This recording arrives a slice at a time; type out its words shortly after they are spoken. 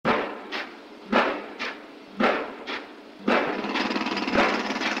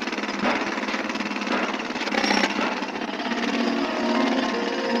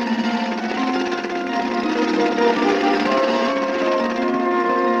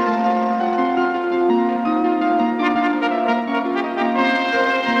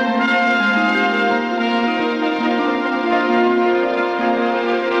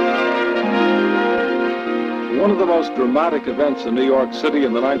most dramatic events in New York City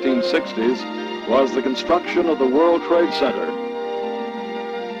in the 1960s was the construction of the World Trade Center.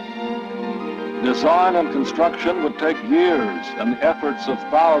 Design and construction would take years and the efforts of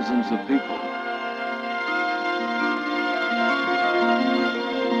thousands of people.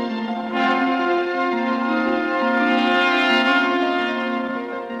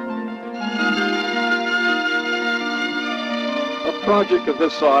 A project of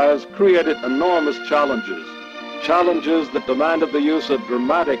this size created enormous challenges, challenges that demanded the use of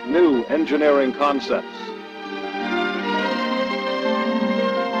dramatic new engineering concepts.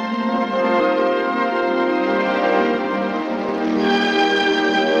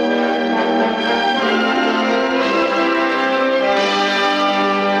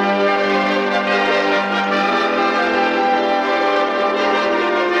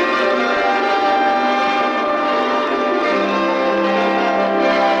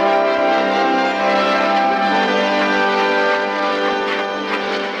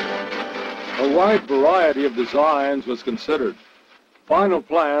 A wide variety of designs was considered. Final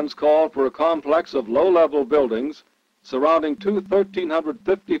plans called for a complex of low-level buildings surrounding two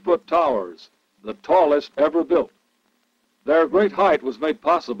 1,350-foot towers, the tallest ever built. Their great height was made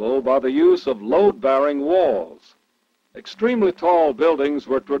possible by the use of load-bearing walls. Extremely tall buildings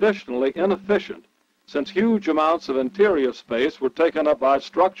were traditionally inefficient, since huge amounts of interior space were taken up by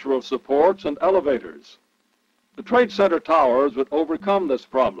structural supports and elevators. The Trade Center towers would overcome this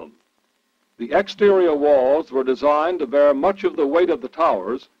problem. The exterior walls were designed to bear much of the weight of the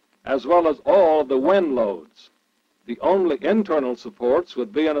towers, as well as all of the wind loads. The only internal supports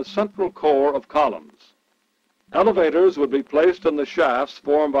would be in a central core of columns. Elevators would be placed in the shafts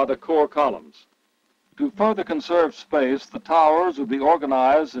formed by the core columns. To further conserve space, the towers would be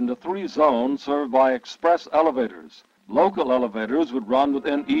organized into 3 zones served by express elevators. Local elevators would run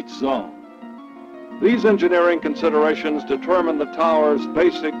within each zone. These engineering considerations determine the tower's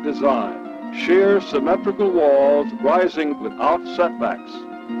basic design: sheer symmetrical walls rising without setbacks.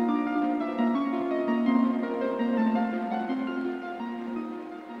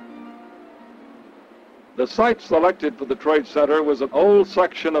 The site selected for the Trade Center was an old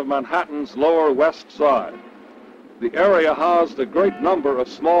section of Manhattan's Lower West Side. The area housed a great number of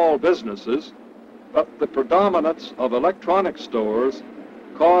small businesses, but the predominance of electronic stores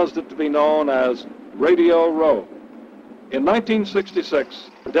caused it to be known as Radio Row. In 1966,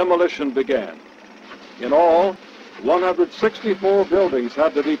 demolition began. In all, 164 buildings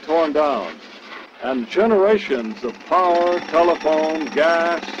had to be torn down, and generations of power, telephone,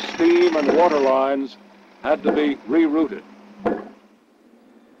 gas, steam, and water lines had to be rerouted.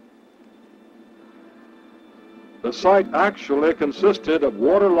 The site actually consisted of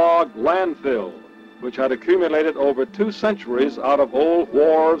waterlogged landfill, which had accumulated over 2 centuries out of old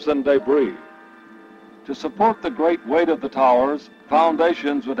wharves and debris. To support the great weight of the towers,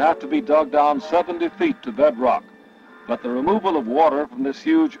 foundations would have to be dug down 70 feet to bedrock, but the removal of water from this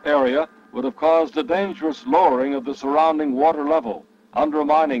huge area would have caused a dangerous lowering of the surrounding water level,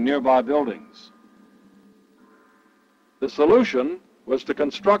 undermining nearby buildings. The solution was to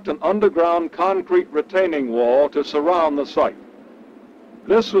construct an underground concrete retaining wall to surround the site.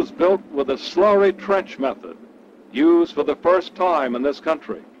 This was built with a slurry trench method, used for the first time in this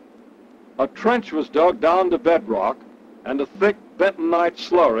country. A trench was dug down to bedrock, and a thick bentonite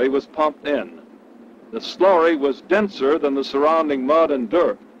slurry was pumped in. The slurry was denser than the surrounding mud and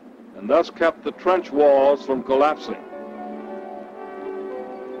dirt, and thus kept the trench walls from collapsing.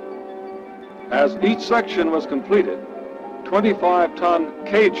 As each section was completed, 25-ton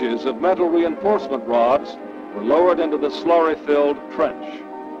cages of metal reinforcement rods were lowered into the slurry-filled trench.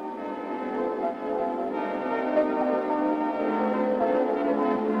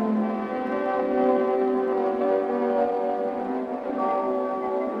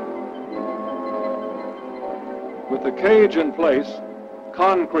 With the cage in place,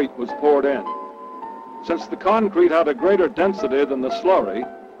 concrete was poured in. Since the concrete had a greater density than the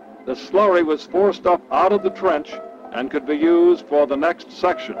slurry was forced up out of the trench and could be used for the next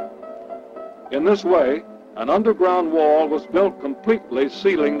section. In this way, an underground wall was built completely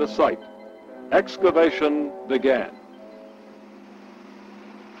sealing the site. Excavation began.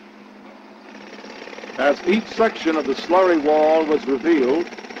 As each section of the slurry wall was revealed,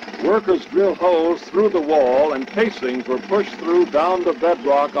 workers drilled holes through the wall and casings were pushed through down to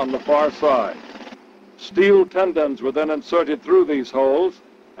bedrock on the far side. Steel tendons were then inserted through these holes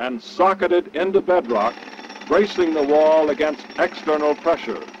and socketed into bedrock, bracing the wall against external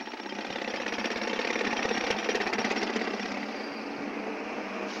pressure.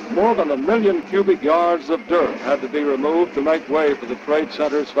 More than 1 million cubic yards of dirt had to be removed to make way for the Trade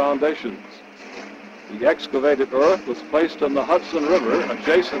Center's foundations. The excavated earth was placed in the Hudson River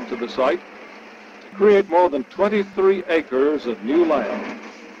adjacent to the site to create more than 23 acres of new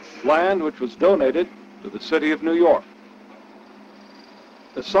land which was donated to the city of New York.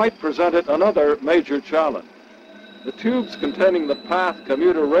 The site presented another major challenge. The tubes containing the PATH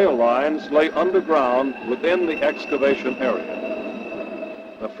commuter rail lines lay underground within the excavation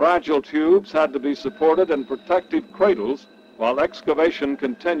area. The fragile tubes had to be supported in protective cradles while excavation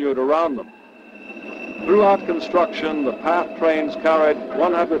continued around them. Throughout construction, the PATH trains carried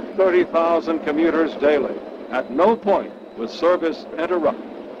 130,000 commuters daily. At no point was service interrupted.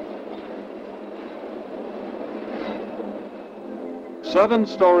 7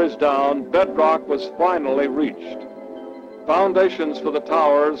 stories down, bedrock was finally reached. Foundations for the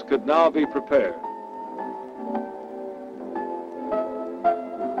towers could now be prepared.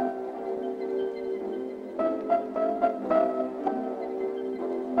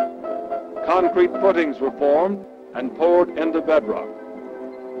 Concrete footings were formed and poured into bedrock.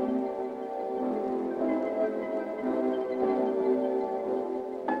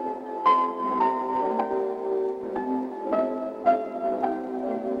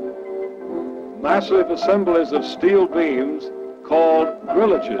 Massive assemblies of steel beams called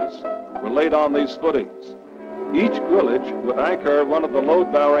grillages were laid on these footings. Each grillage would anchor one of the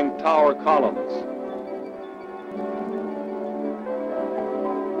load-bearing tower columns.